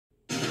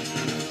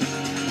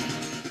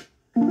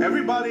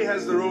Everybody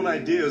has their own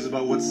ideas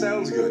about what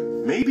sounds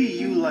good. Maybe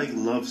you like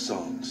love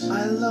songs.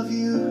 I love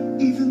you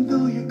even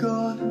though you're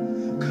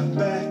gone. Come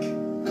back.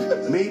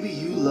 Maybe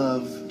you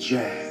love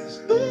jazz.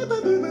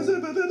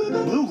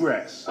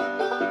 Bluegrass.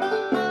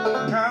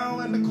 Cow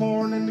and the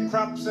corn and the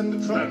crops and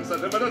the trucks.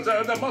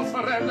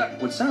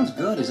 What sounds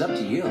good is up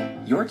to you.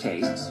 Your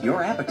tastes,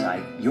 your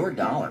appetite, your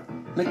dollar.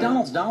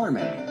 McDonald's Dollar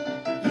Menu.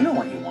 You know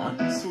what you want.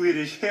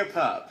 Swedish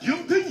hip-hop.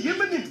 Don't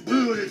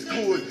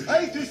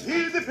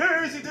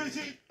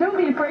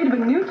be afraid of a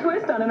new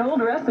twist on an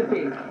old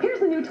recipe.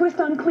 Here's a new twist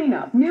on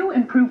cleanup. New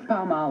improved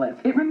Palmolive.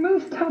 It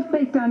removes tough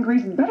baked-on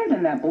grease better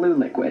than that blue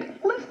liquid.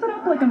 Lifts it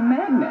up like a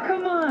magnet.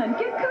 Come on,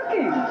 get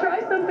cooking. Try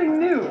something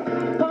new.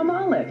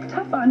 Palmolive.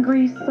 Tough on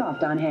grease,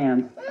 soft on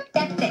hands.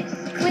 That fix.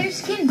 Clear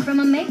skin from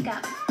a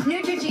makeup.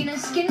 Neutrogena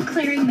skin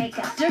clearing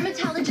makeup.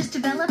 Dermatologist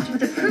developed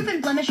with a proven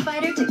blemish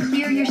fighter to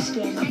clear your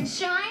skin. And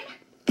shine?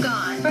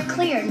 Gone. For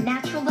clear,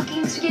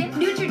 natural-looking skin,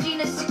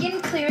 Neutrogena skin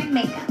clearing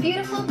makeup.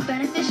 Beautiful,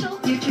 beneficial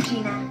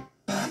Neutrogena.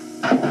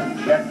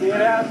 Check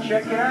it out,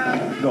 check it out.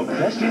 The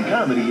best in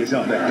comedy is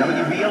on the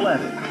WB11.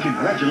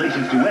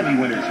 Congratulations to Emmy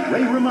winners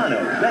Ray Romano,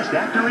 Best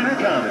Actor in a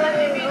Comedy. Let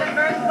me be the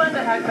first one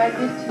to hug back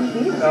this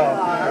TV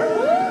star.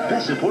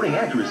 Best Supporting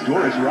Actress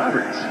Doris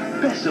Roberts.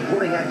 Best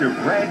Supporting Actor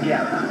Brad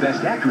Garrett.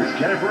 Best Actress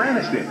Jennifer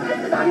Aniston. This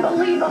is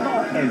unbelievable.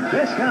 And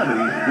Best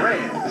Comedy,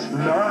 Friends.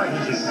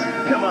 Nice.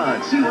 Come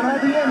on, see what all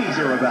the Emmys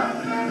are about.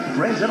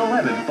 Friends at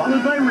 11,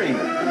 followed by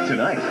Raymond.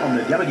 Tonight on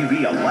the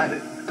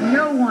WB11.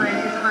 No one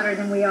is hotter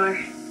than we are.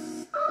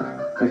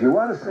 If you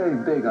want to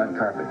save big on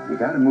carpet, you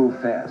got to move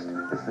fast.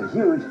 It's the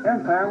huge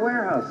Empire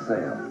Warehouse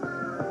sale.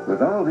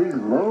 With all these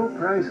low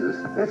prices,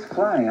 it's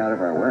flying out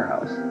of our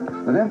warehouse.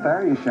 With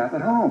Empire, you shop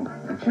at home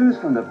and choose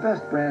from the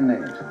best brand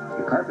names.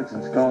 Your carpet's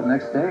installed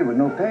next day with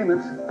no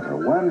payments for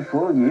 1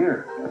 full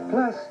year.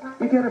 Plus,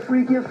 you get a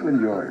free gift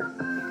when you order.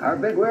 Our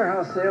big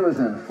warehouse sale is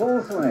in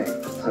full swing,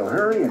 so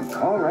hurry and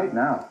call right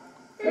now.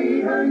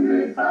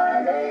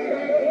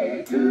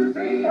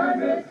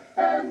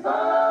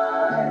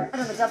 800-588-2305. Out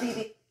of the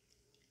WB.